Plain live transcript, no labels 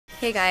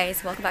Hey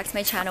guys, welcome back to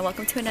my channel.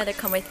 Welcome to another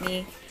Come With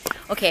Me.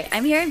 Okay,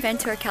 I'm here in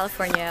Ventura,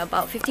 California,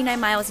 about 59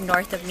 miles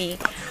north of me.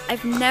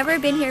 I've never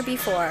been here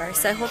before,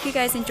 so I hope you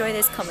guys enjoy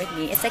this Come With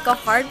Me. It's like a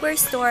hardware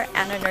store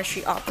and a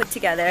nursery all put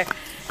together.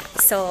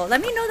 So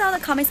let me know down in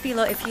the comments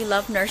below if you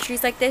love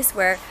nurseries like this,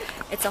 where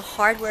it's a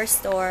hardware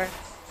store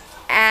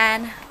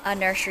and a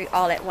nursery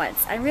all at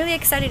once. I'm really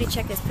excited to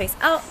check this place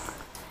out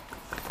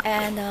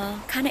and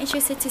kind of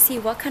interested to see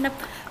what kind of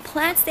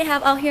plants they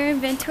have out here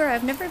in Ventura.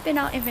 I've never been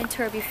out in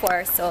Ventura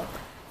before, so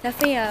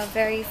definitely a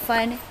very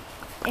fun,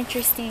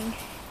 interesting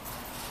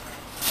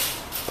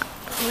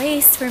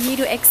place for me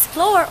to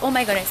explore. Oh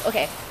my goodness.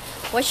 Okay,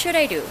 what should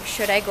I do?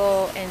 Should I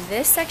go in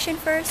this section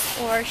first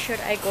or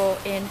should I go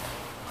in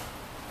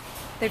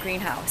the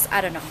greenhouse? I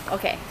don't know.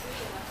 Okay,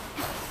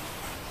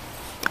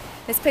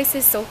 this place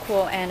is so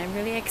cool and I'm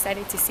really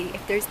excited to see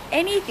if there's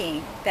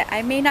anything that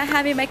I may not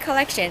have in my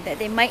collection that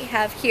they might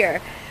have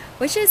here,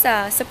 which is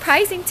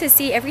surprising to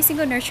see. Every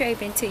single nursery I've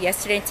been to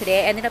yesterday and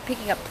today, I ended up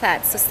picking up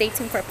plants, so stay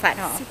tuned for a plant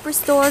haul.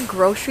 Superstore,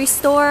 grocery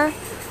store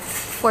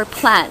for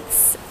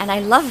plants, and I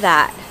love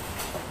that.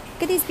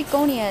 Look at these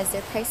begonias.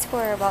 They're priced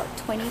for about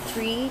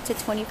 $23 to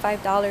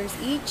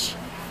 $25 each.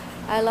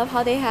 I love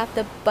how they have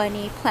the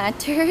bunny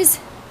planters.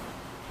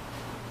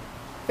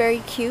 Very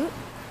cute.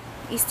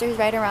 Easter's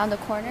right around the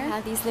corner. I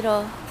have these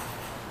little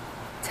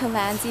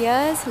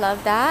tillandsias.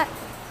 Love that.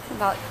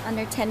 About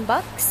under 10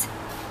 bucks.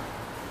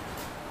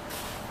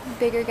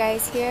 Bigger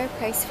guys here,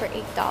 priced for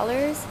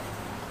 $8.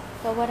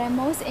 But what I'm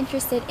most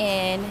interested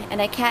in,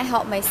 and I can't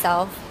help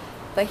myself,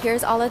 but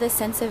here's all of the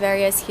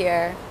sansevieras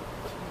here.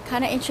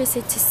 Kind of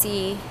interested to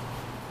see,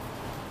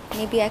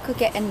 maybe I could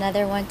get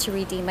another one to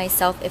redeem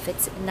myself if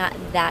it's not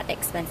that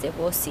expensive.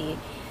 We'll see.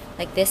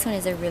 Like this one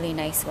is a really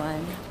nice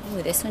one.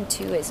 Ooh, this one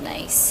too is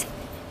nice.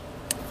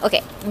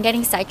 Okay, I'm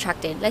getting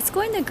sidetracked. Let's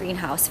go in the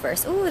greenhouse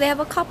first. Ooh, they have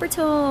a copper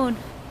tone.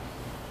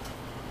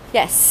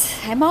 Yes,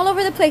 I'm all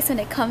over the place when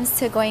it comes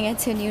to going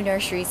into new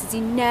nurseries.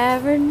 You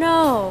never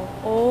know.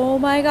 Oh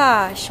my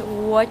gosh,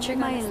 what you're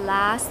gonna see. My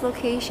last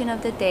location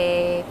of the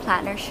day,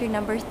 plant nursery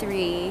number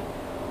 3.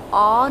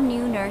 All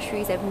new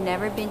nurseries I've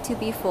never been to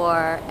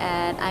before,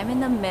 and I'm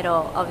in the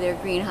middle of their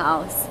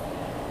greenhouse.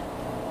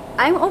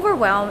 I'm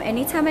overwhelmed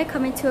anytime I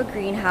come into a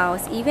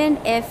greenhouse,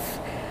 even if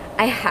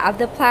I have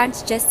the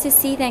plants, just to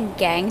see them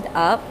ganged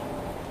up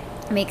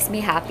makes me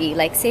happy.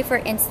 Like say for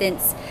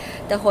instance,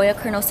 the Hoya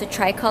Carnosa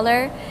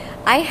tricolor,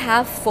 I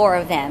have 4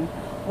 of them.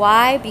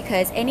 Why?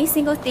 Because any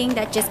single thing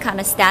that just kind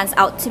of stands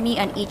out to me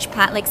on each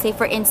plant, like say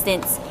for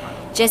instance,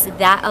 just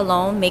that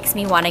alone makes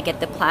me want to get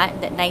the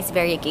plant, that nice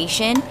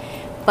variegation.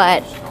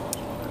 But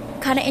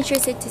kind of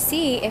interested to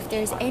see if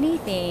there's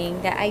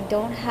anything that I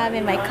don't have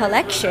in my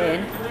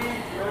collection.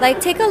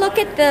 Like take a look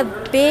at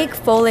the big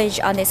foliage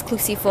on this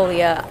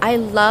crucifolia. I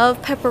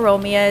love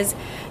peperomias.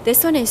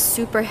 This one is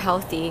super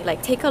healthy.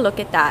 Like take a look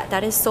at that.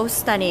 That is so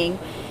stunning.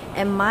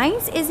 And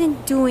mine's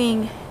isn't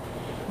doing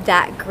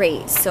that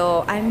great,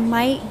 so I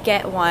might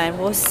get one.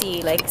 We'll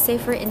see. Like say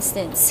for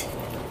instance,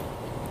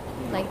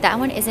 like that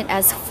one isn't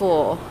as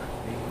full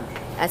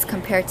as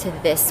compared to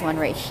this one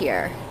right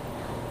here.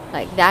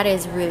 Like that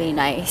is really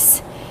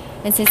nice.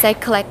 And since I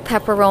collect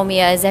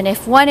peperomias, and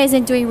if one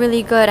isn't doing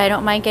really good, I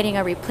don't mind getting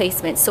a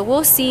replacement. So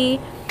we'll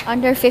see.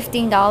 Under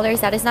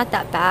 $15, that is not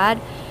that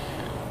bad.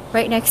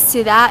 Right next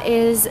to that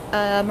is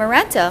a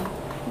Maranta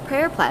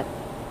prayer plant.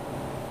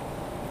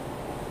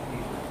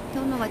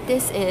 Don't know what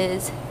this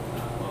is.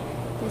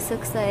 This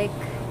looks like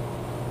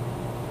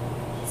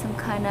some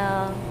kind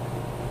of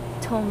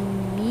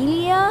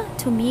tomia.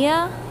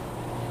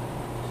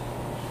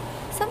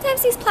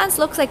 Sometimes these plants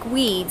look like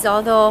weeds,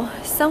 although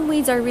some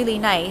weeds are really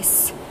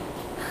nice.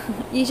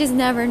 You just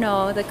never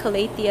know. The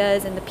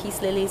calatheas and the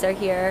peace lilies are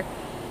here.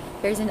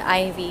 Here's an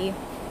ivy.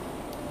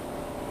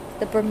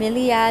 The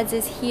bromeliads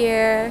is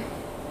here.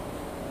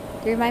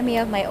 They remind me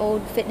of my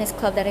old fitness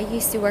club that I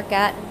used to work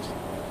at.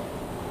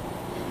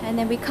 And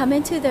then we come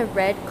into the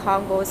red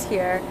Congos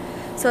here.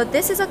 So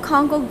this is a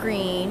Congo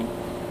green,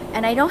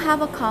 and I don't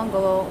have a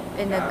Congo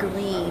in the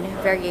green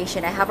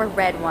variation. I have a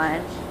red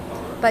one.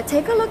 But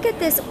take a look at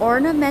this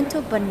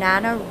ornamental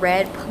banana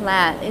red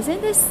plant.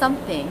 Isn't this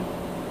something?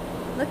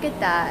 Look at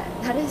that.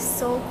 That is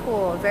so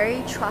cool.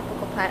 Very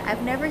tropical plant.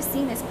 I've never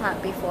seen this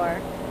plant before.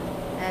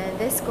 And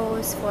this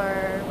goes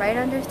for right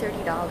under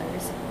 $30.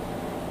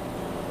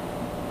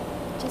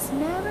 Just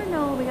never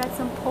know. We got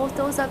some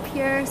pothos up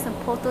here. Some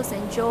pothos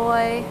and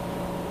joy.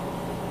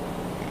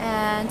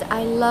 And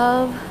I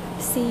love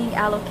seeing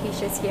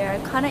alocasias here.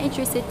 I'm kind of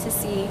interested to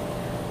see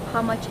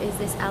how much is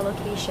this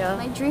alocasia.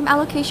 My dream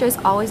alocasia is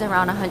always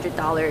around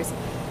 $100.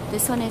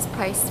 This one is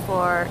priced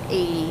for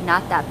 $80.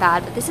 Not that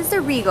bad. But this is the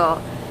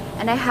Regal.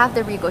 And I have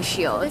the Regal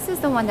Shield. This is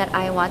the one that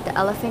I want, the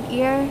elephant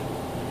ear.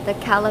 The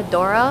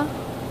Calidora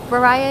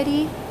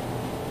variety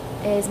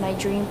is my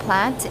dream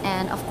plant.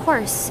 And of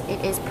course,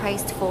 it is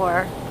priced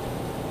for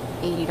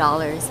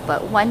 $80.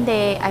 But one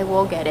day I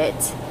will get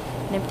it.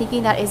 And I'm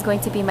thinking that is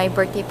going to be my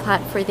birthday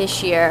plant for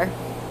this year.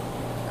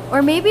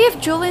 Or maybe if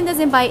Jewelyn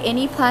doesn't buy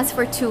any plants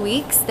for 2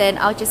 weeks, then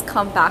I'll just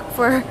come back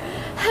for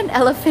an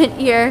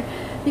elephant ear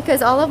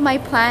because all of my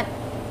plant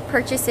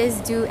purchases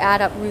do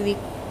add up really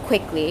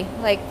quickly,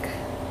 like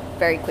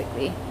very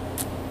quickly.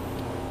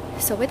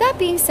 So with that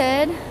being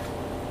said,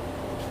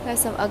 there's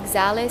some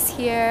oxalis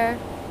here.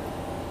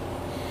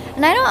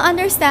 And I don't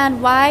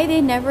understand why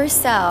they never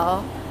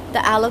sell the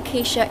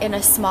alocasia in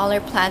a smaller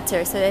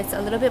planter so that it's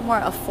a little bit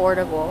more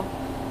affordable.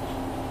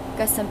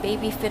 Got some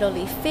baby fiddle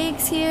leaf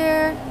figs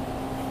here.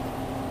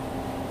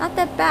 Not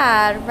that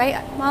bad,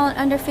 right? Well,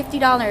 under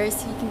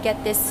 $50 you can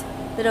get this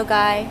little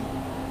guy.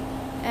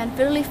 And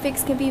fiddle leaf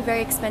figs can be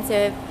very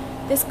expensive.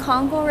 This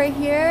Congo right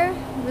here,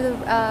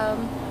 with I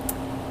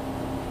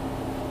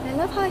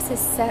love how it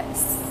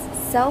says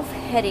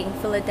self-heading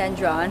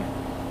philodendron,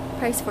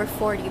 priced for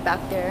 $40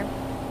 back there.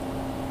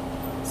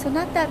 So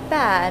not that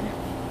bad.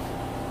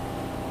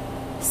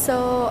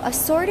 So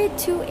assorted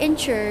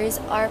 2-inchers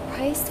are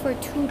priced for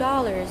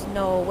 $2.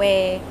 No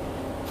way.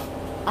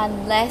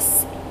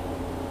 Unless,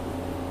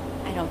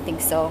 I don't think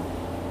so.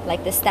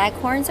 Like the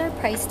staghorns are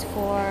priced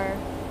for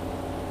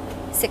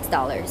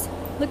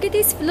 $6. Look at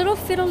these little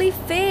fiddle leaf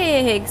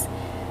figs.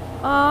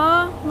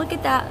 Aw, look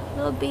at that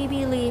little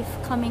baby leaf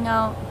coming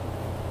out.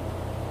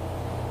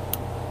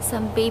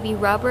 Some baby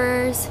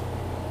rubbers.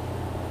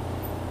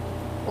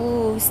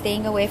 Ooh,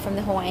 staying away from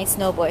the Hawaiian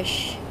snow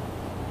bush.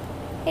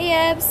 Hey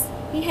Ebs,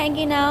 you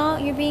hanging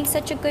out? You're being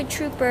such a good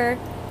trooper,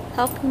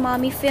 helping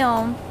mommy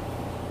film.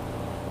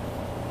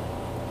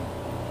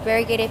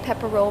 Variegated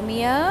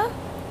peperomia,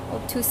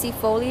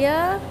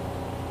 obtusifolia,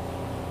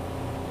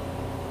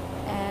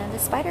 and the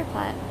spider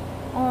plant.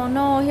 Oh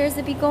no, here's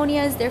the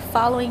begonias. They're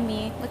following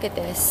me. Look at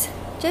this.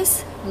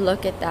 Just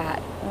look at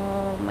that.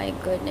 Oh my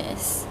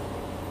goodness.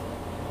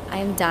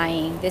 I'm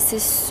dying. This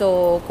is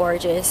so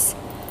gorgeous.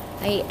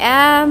 I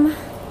am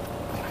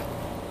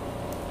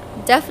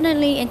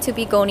definitely into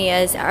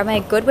begonias. Am I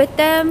good with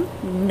them?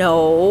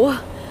 No.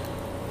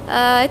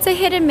 It's a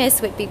hit and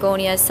miss with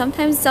begonias.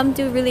 Sometimes some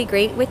do really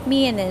great with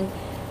me and then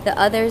the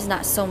others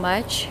not so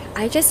much.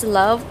 I just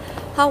love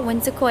how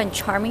whimsical and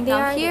charming they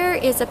are. Here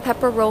is a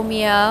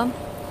peperomia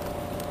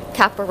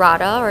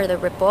caparata, or the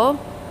ripple.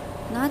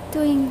 Not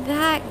doing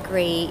that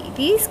great.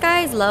 These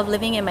guys love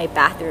living in my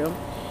bathroom.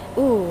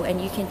 Ooh,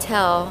 and you can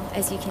tell,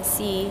 as you can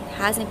see,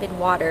 hasn't been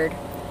watered.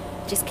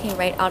 Just came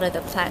right out of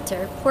the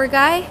planter. Poor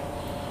guy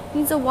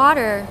needs a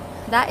water.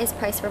 That is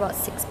priced for about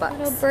 $6.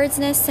 Little bird's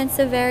nest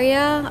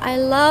sansevieria. I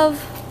love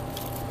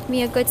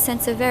me a good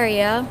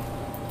sansevieria.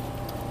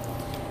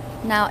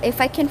 Now, if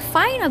I can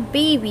find a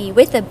baby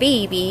with a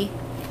baby,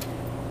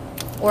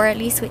 or at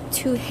least with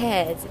 2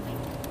 heads.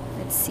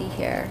 Let's see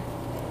here.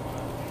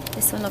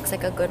 This one looks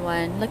like a good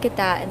one. Look at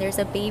that, and there's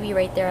a baby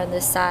right there on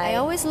the side. I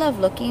always love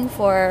looking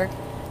for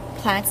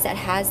plants that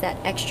has that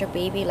extra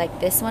baby. Like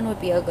this one would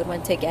be a good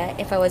one to get.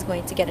 If I was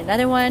going to get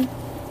another one,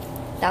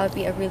 that would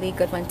be a really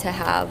good one to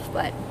have,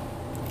 but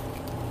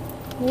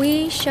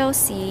we shall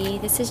see.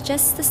 This is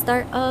just the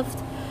start of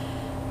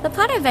the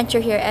plant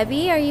adventure here.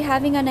 Ebby, are you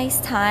having a nice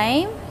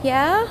time?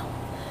 Yeah?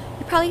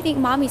 You probably think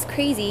mommy's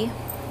crazy.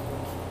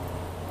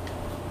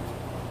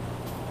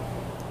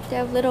 They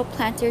have little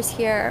planters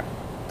here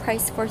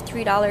priced for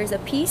 $3 a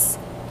piece.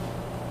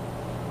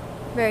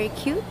 Very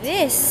cute.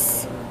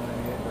 This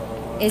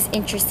is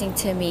interesting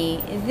to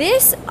me.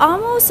 This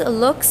almost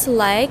looks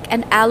like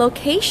an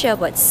alocasia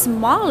but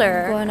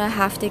smaller. I'm gonna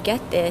have to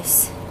get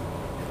this.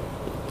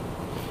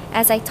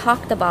 As I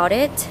talked about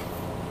it.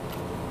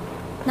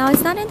 Now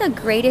it's not in the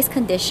greatest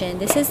condition.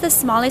 This is the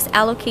smallest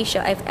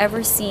alocasia I've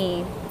ever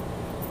seen.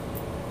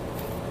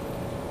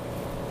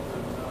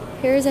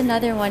 Here's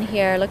another one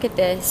here. Look at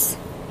this.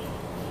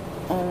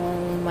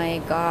 Oh my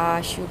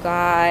gosh, you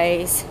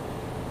guys.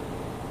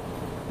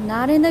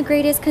 Not in the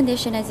greatest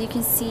condition, as you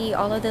can see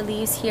all of the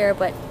leaves here,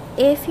 but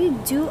if you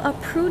do a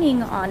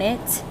pruning on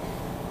it,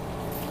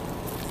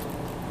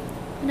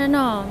 I don't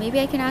know, maybe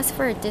I can ask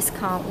for a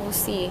discount. We'll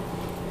see.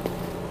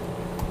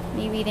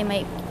 Maybe they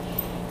might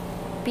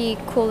be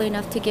cool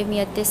enough to give me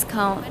a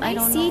discount. I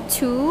don't see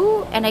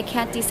 2 and I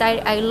can't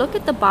decide. I look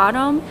at the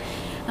bottom,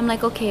 I'm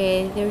like,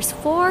 okay, there's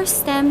 4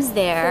 stems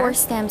there, 4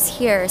 stems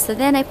here. So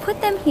then I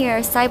put them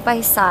here side by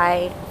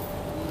side.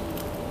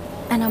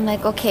 And I'm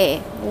like, okay,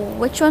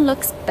 which one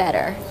looks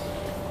better?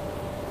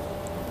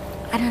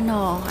 I don't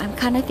know. I'm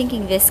kind of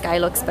thinking this guy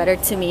looks better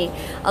to me.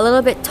 A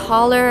little bit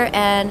taller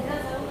and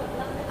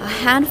a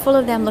handful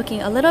of them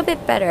looking a little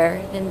bit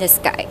better than this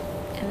guy.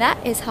 And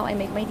that is how I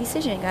make my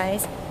decision,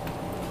 guys.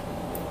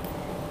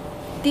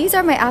 These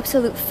are my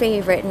absolute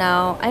favorite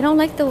now. I don't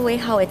like the way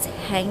how it's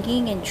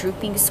hanging and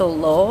drooping so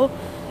low.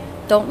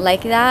 Don't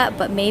like that,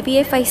 but maybe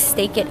if I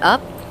stake it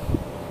up,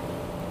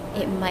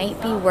 it might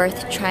be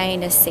worth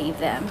trying to save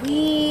them.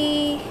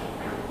 We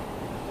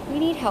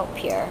need help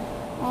here.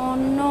 Oh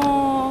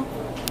no.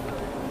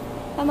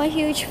 I'm a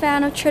huge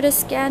fan of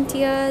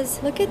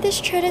Tridescantias. Look at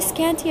this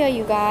Tridescantia,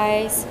 you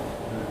guys.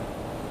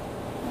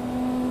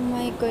 Oh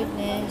my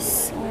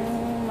goodness.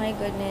 Oh my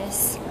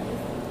goodness.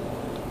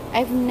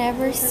 I've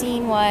never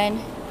seen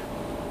one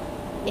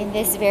in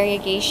this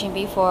variegation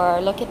before.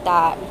 Look at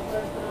that.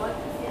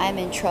 I'm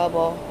in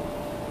trouble.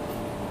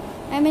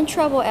 I'm in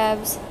trouble,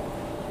 Ebs.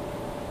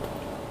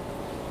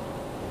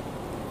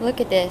 Look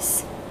at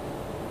this.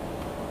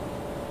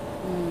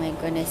 Oh my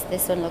goodness,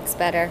 this one looks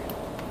better.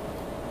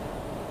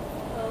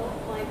 Oh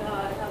my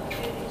god, how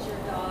cute is your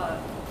dog?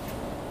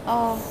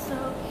 Oh,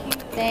 So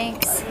cute.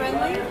 thanks.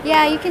 Friendly?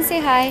 Yeah, you can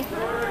say hi.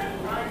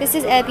 This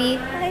is Abby.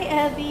 Hi,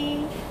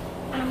 Abby.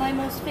 One of my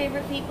most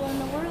favorite people in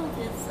the world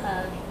is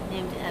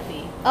named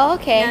Abby. Oh,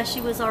 okay. Yeah,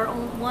 she was our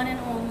one and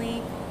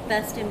only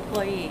best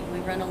employee. We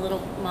run a little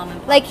mom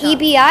and pop Like shop.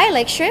 EBI,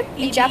 like shrimp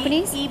in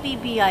Japanese?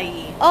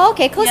 EBBIE. Oh,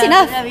 okay, close Yeah,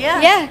 enough.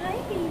 yeah. Yeah. Hi,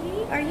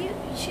 baby. Are you?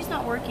 She's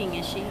not working,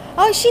 is she?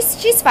 Oh,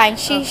 she's fine.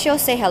 She'll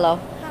say hello.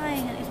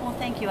 Hi. Well,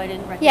 thank you. I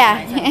didn't recognize.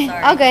 Yeah. I'm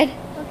sorry. All good.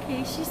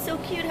 Okay, she's so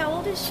cute. How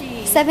old is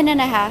she?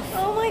 7.5.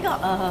 Oh my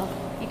god.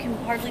 You can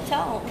hardly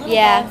tell. Little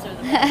Yeah. dogs are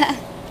the best.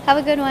 Have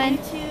a good one. You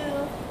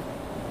too.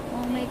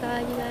 Oh my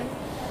god, you guys.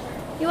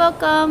 You're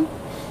welcome.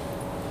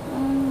 Oh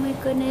my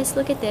goodness,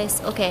 look at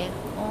this. Okay.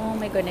 Oh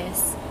my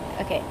goodness.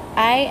 Okay,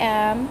 I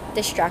am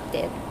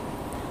distracted.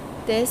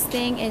 This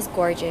thing is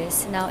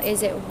gorgeous. Now,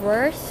 is it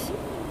worth?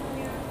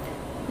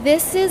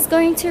 This is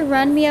going to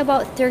run me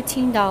about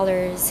 $13.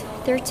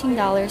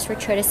 $13 for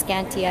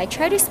Tradescantia. I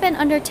try to spend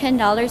under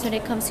 $10 when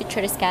it comes to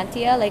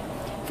Tradescantia. Like,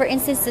 for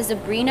instance, the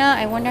Sabrina,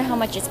 I wonder how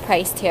much it's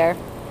priced here.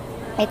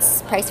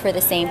 It's priced for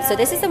the same. So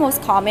this is the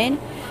most common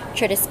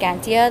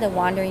Tradescantia, the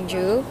Wandering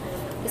Jew.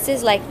 This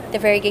is like the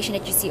variegation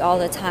that you see all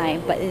the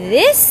time. But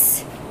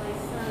this,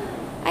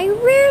 I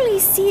rarely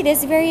see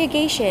this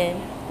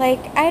variegation.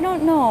 Like, I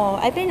don't know.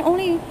 I've been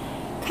only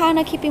kind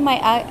of keeping my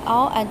eye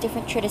out on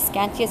different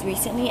Tradescantias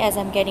recently as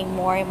I'm getting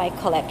more in my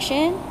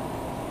collection.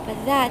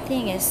 But that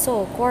thing is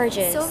so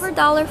gorgeous. Silver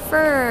dollar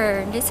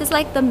fern. This is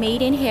like the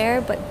maiden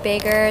hair but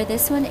bigger.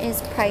 This one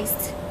is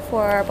priced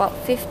for about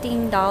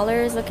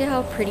 $15. Look at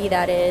how pretty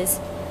that is.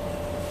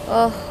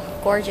 Oh,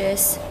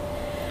 gorgeous.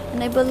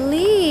 And I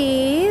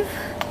believe...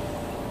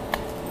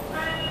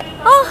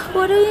 Oh,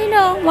 what do you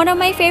know? One of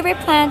my favorite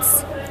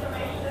plants.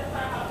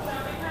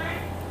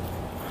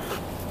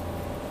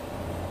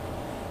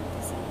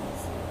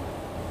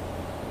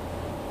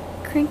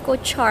 Crinkle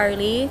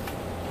Charlie.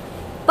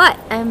 But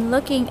I'm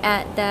looking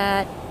at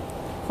that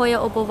Hoya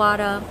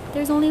obovata.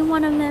 There's only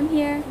one of them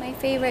here. My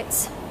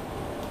favorites.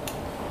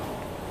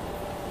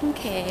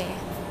 Okay.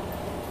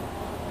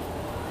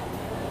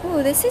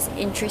 Oh, this is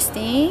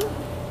interesting.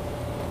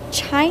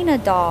 China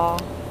doll.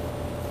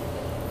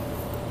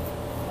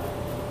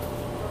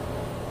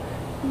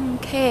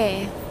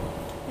 Okay.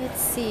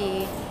 Let's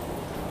see.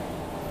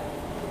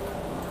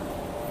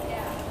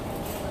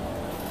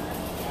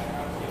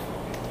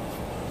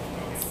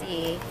 Let's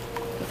see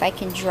if I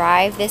can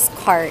drive this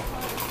cart,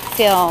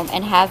 film,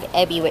 and have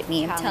Ebby with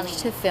me. I'm telling you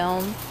to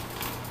film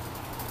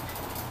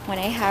when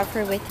I have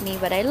her with me,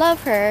 but I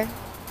love her.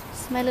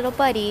 It's my little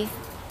buddy.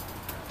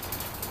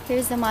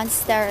 Here's the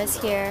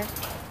monsteras here.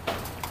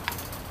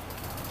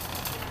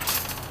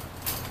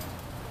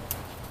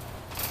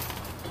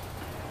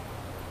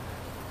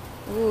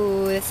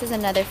 Ooh, this is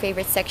another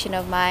favorite section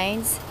of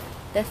mine.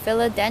 The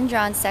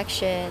philodendron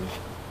section.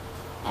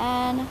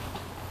 And,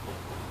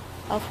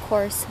 of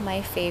course,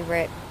 my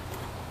favorite.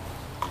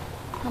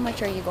 How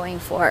much are you going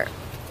for?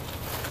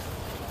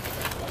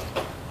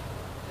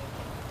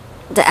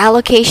 The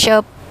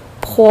Alocasia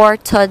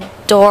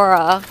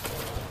portadora.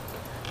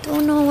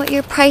 Don't know what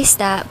you're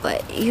priced at,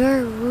 but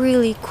you're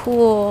really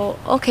cool.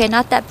 Okay,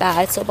 not that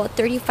bad. So about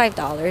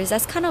 $35.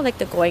 That's kind of like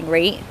the going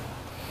rate.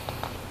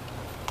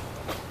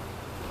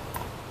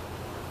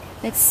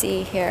 Let's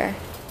see here.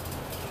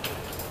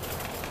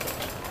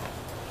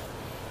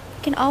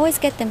 You can always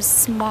get them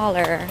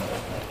smaller.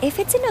 If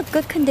it's in a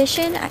good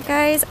condition,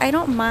 guys, I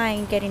don't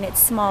mind getting it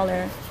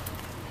smaller.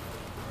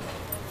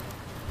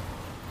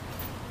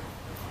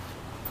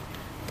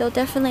 They'll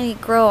definitely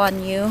grow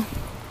on you.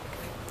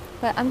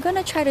 But I'm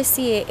gonna try to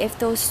see if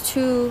those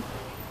two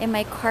in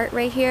my cart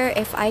right here,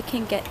 if I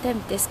can get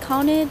them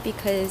discounted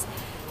because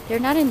they're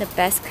not in the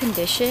best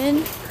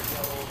condition.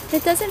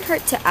 It doesn't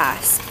hurt to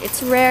ask.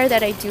 It's rare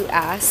that I do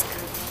ask.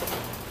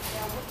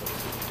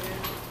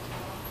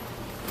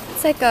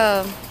 It's like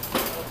a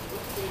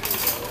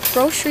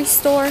grocery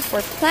store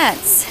for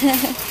plants.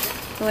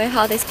 The way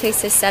how this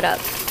place is set up.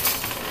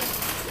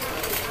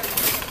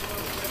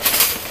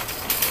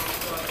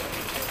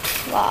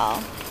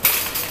 Wow.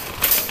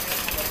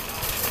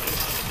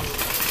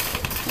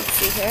 Let's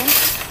see here.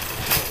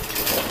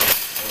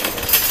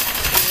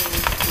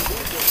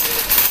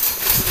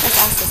 Let's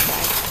ask this guy.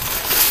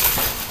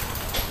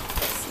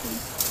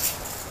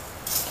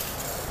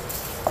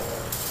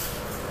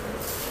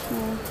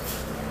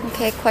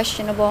 Okay,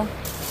 questionable.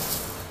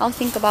 I'll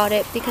think about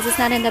it because it's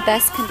not in the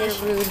best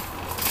condition. Rude.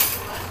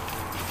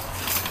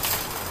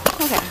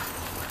 Okay.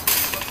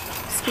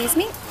 Excuse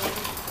me?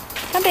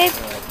 Come, babe.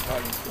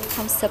 When it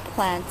comes to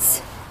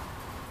plants.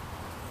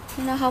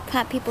 You know how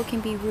plant people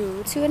can be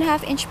rude.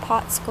 2.5-inch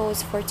pots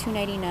goes for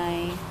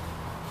 $2.99.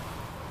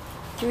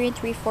 3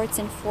 3/4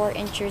 and 4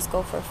 inches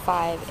go for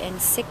 $5,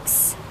 and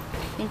 6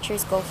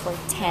 inches go for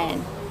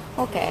 $10.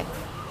 Okay.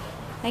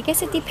 I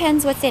guess it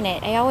depends what's in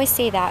it. I always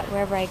say that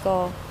wherever I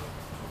go.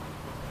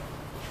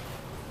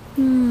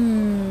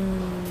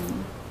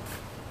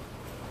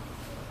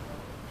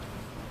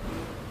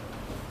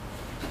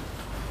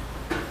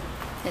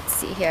 Let's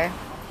see here.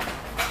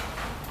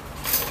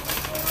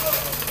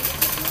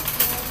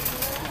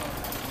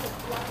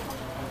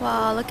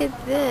 Wow, look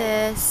at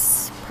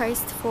this.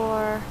 Priced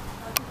for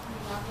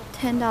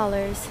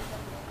 $10.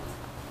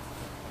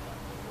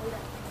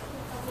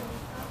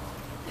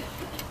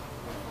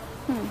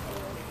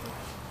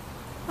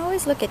 I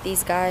always look at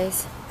these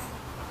guys.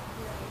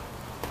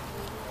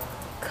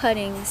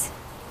 Cuttings.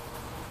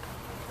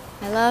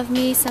 I love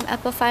me some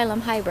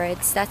epiphyllum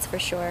hybrids, that's for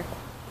sure.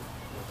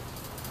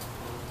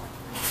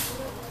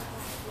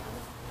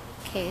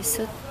 Okay,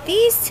 so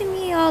these to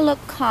me all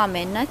look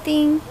common.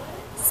 Nothing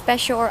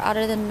special or out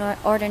of the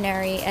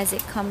ordinary as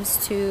it comes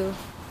to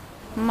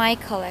my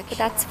collection. But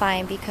that's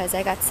fine because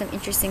I got some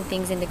interesting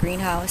things in the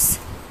greenhouse.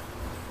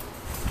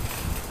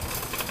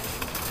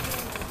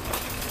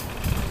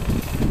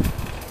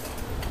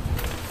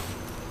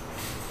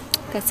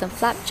 Got some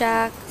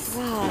flapjacks.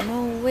 Wow,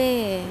 no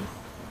way.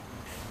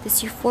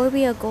 This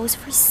euphorbia goes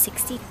for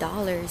 $60.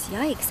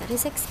 Yikes, that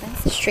is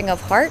expensive. String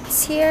of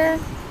hearts here.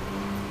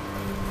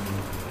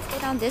 Let's go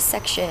down this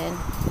section.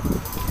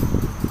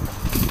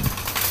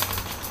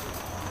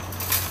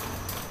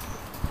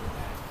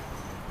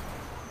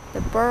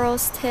 The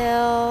burrow's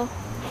tail.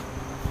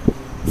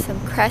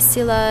 Some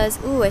cressulas.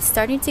 Ooh, it's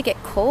starting to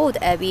get cold,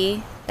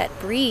 Ebby. That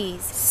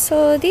breeze.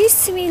 So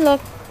these to me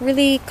look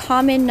really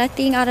common,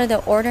 nothing out of the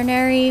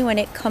ordinary when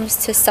it comes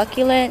to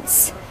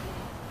succulents.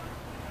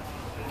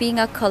 Being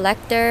a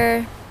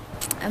collector,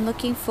 I'm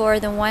looking for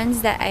the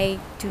ones that I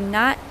do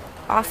not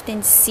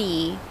often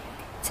see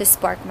to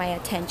spark my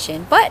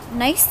attention, but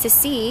nice to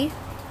see.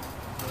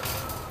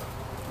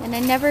 And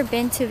I've never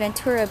been to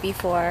Ventura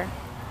before.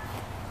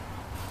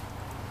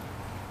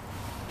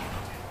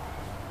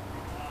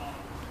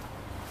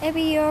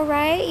 Abby, you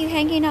alright? You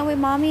hanging out with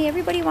mommy?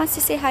 Everybody wants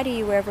to say hi to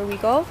you wherever we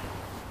go.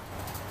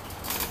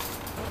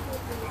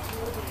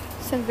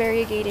 Some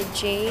variegated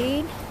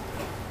jade.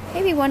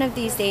 Maybe one of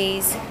these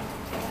days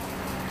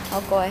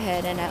I'll go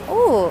ahead and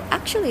oh,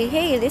 actually,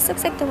 hey, this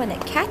looks like the one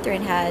that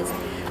Catherine has.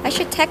 I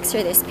should text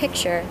her this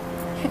picture.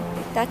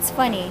 That's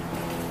funny.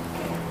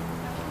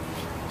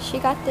 She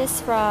got this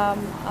from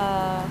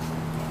a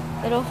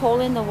little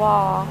hole in the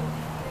wall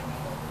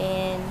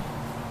in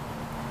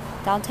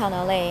downtown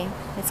LA.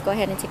 Let's go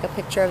ahead and take a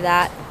picture of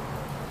that.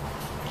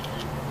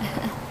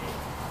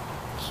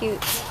 Cute.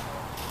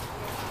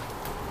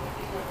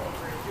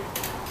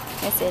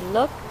 Yes, it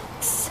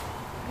looks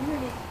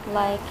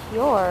like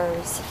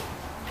yours.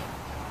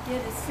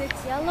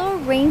 Yellow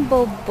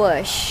rainbow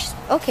bush.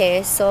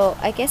 Okay, so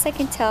I guess I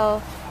can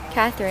tell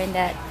Catherine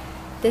that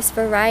this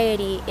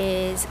variety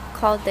is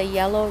called the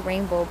yellow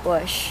rainbow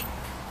bush.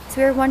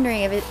 So we were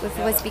wondering if it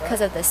was because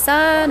of the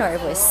sun or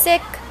if it was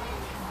sick,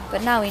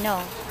 but now we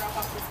know.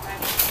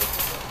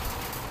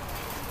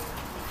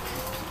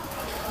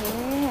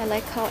 Okay, I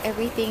like how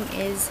everything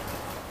is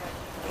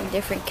in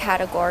different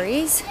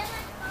categories.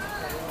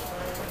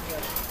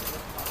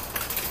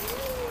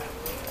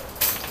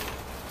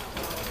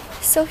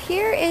 So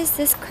here is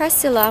this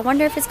cressula. I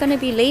wonder if it's going to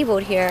be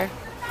labeled here.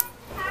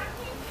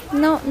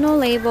 No, no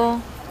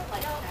label.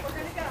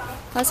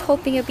 I was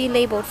hoping it'd be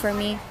labeled for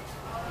me.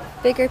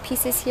 Bigger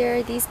pieces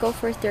here. These go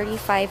for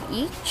 $35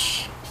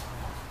 each.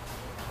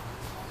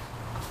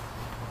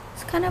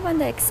 It's kind of on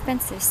the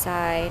expensive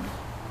side.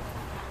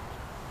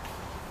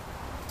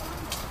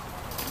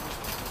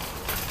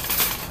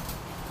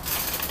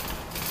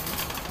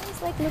 I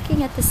always like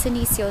looking at the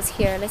Senicios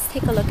here. Let's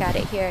take a look at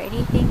it here.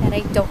 Anything that I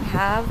don't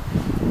have,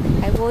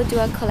 I will do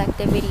a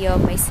collective video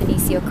of my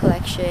Senecio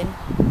collection.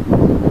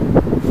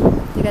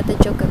 We got the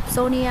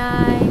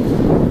Jacobsonii,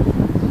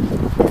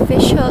 the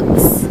fish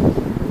hooks.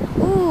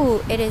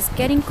 Ooh, it is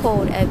getting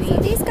cold,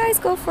 Ebby. These guys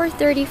go for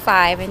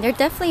 $35 and they're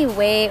definitely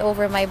way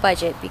over my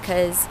budget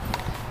because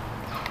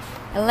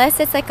unless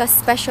it's like a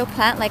special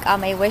plant like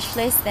on my wish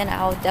list, then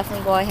I'll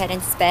definitely go ahead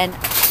and spend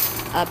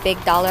a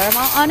big dollar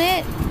amount on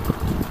it.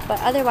 But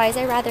otherwise,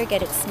 I'd rather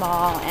get it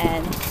small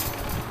and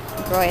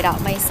grow it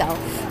out myself.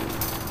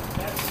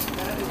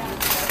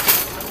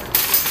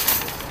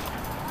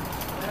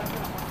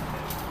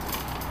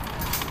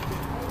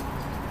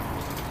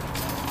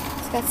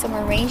 Got some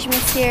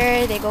arrangements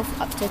here. They go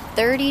up to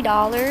 $30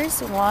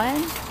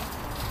 one.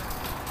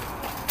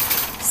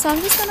 So I'm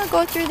just gonna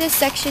go through this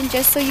section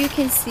just so you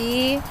can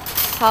see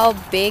how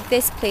big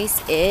this place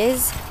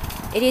is.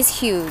 It is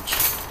huge.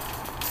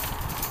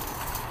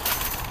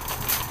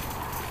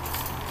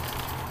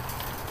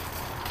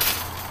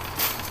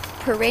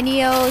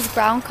 Perennials,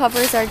 ground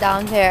covers are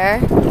down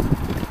there,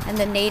 and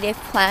the native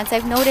plants.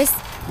 I've noticed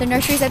the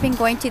nurseries I've been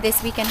going to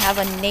this weekend have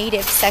a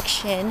native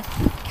section.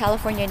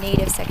 California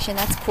native section,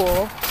 that's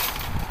cool.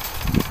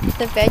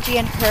 The veggie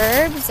and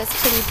herbs, that's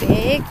pretty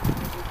big.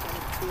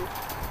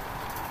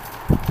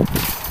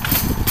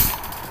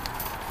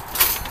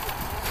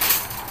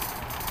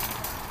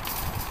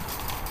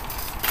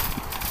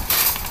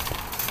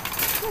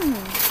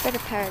 Better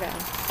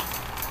paradise.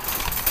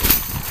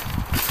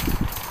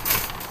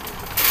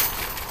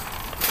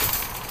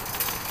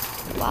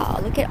 Wow,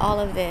 look at all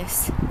of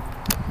this.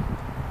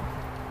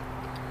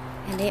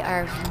 And they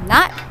are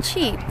not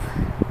cheap.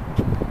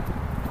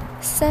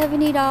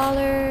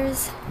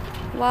 $70.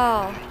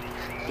 Wow.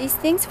 These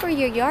things for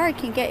your yard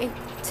can get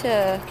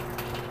into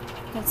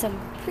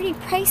some pretty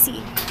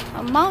pricey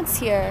amounts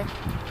here.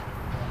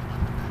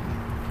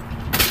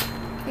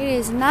 It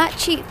is not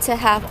cheap to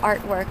have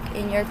artwork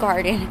in your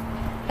garden.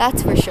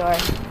 That's for sure.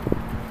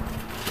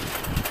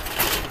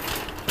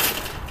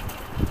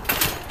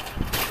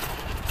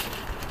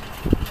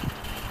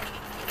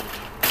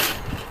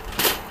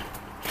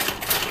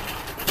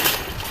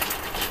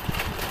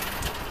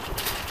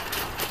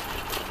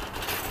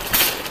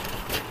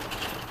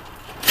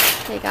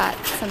 They got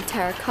some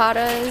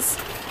terracottas,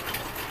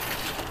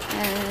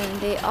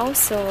 and they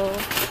also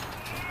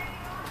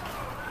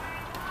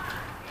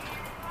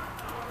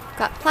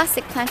got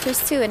plastic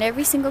planters too, in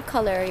every single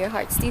color your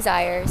heart's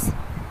desires.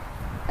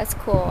 That's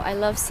cool. I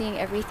love seeing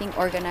everything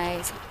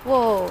organized.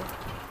 Whoa.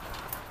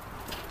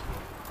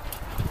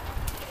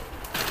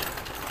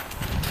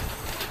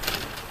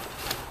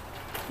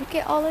 Look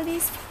at all of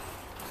these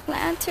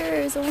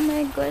planters. Oh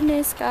my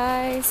goodness,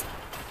 guys.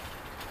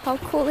 How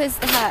cool is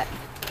that?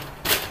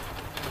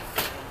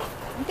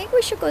 I think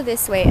we should go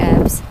this way,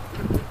 Ebs.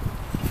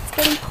 It's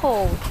getting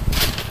cold.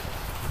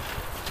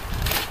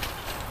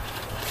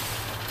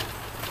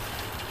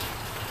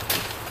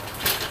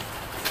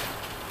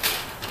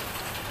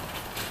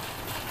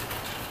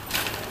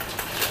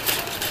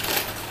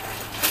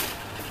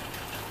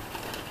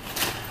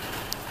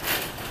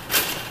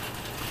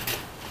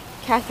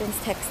 Catherine's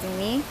texting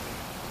me,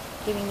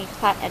 giving me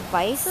plant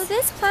advice. So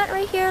this plant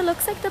right here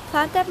looks like the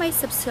plant that my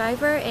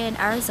subscriber in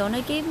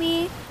Arizona gave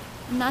me.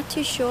 I'm not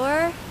too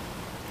sure.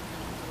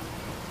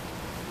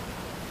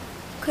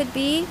 Could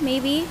be,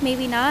 maybe,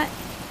 maybe not.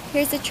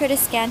 Here's the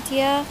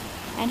Tridescantia,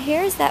 and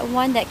here's that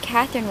one that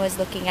Catherine was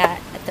looking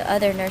at the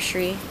other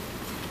nursery.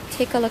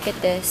 Take a look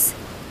at this.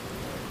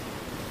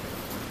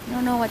 I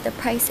don't know what the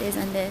price is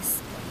on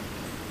this.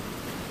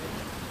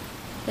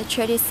 The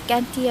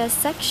Tridescantia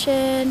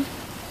section.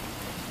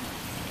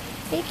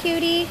 Hey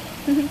cutie.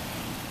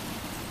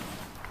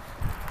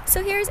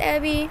 So here's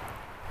Abby.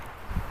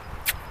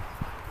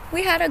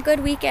 We had a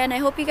good weekend. I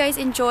hope you guys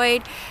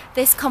enjoyed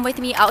this come with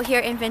me out here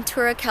in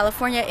Ventura,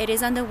 California. It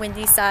is on the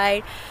windy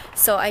side,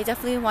 so I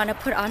definitely want to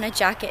put on a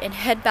jacket and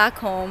head back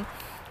home.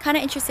 Kind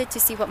of interested to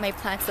see what my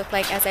plants look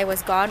like as I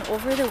was gone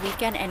over the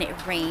weekend and it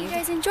rained. If you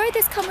guys enjoyed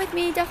this come with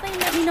me, definitely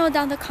let me know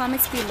down in the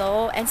comments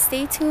below, and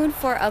stay tuned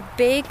for a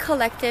big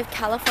collective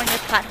California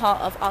plant haul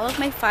of all of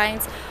my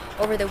finds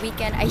over the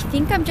weekend. I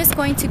think I'm just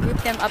going to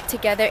group them up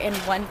together in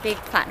one big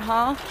plant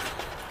haul,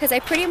 because I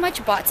pretty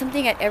much bought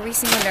something at every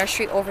single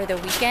nursery over the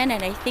weekend,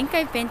 and I think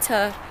I've been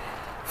to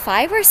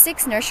 5 or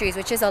 6 nurseries,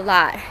 which is a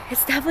lot.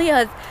 It's definitely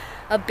a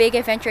big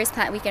adventurous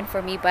plant weekend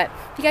for me. But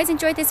if you guys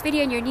enjoyed this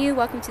video and you're new,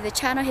 welcome to the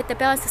channel. Hit the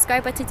bell and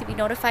subscribe button to be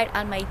notified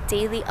on my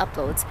daily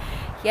uploads.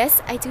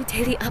 Yes, I do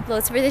daily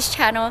uploads for this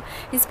channel,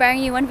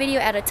 inspiring you one video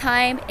at a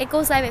time. It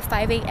goes live at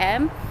 5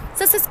 a.m.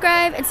 So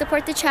subscribe and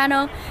support the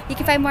channel. You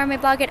can find more on my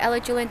blog at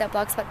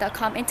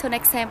ILOVEJEWELYN.blogspot.com. Until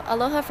next time,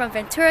 aloha from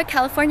Ventura,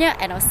 California,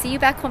 and I'll see you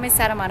back home in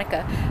Santa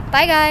Monica.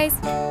 Bye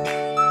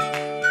guys!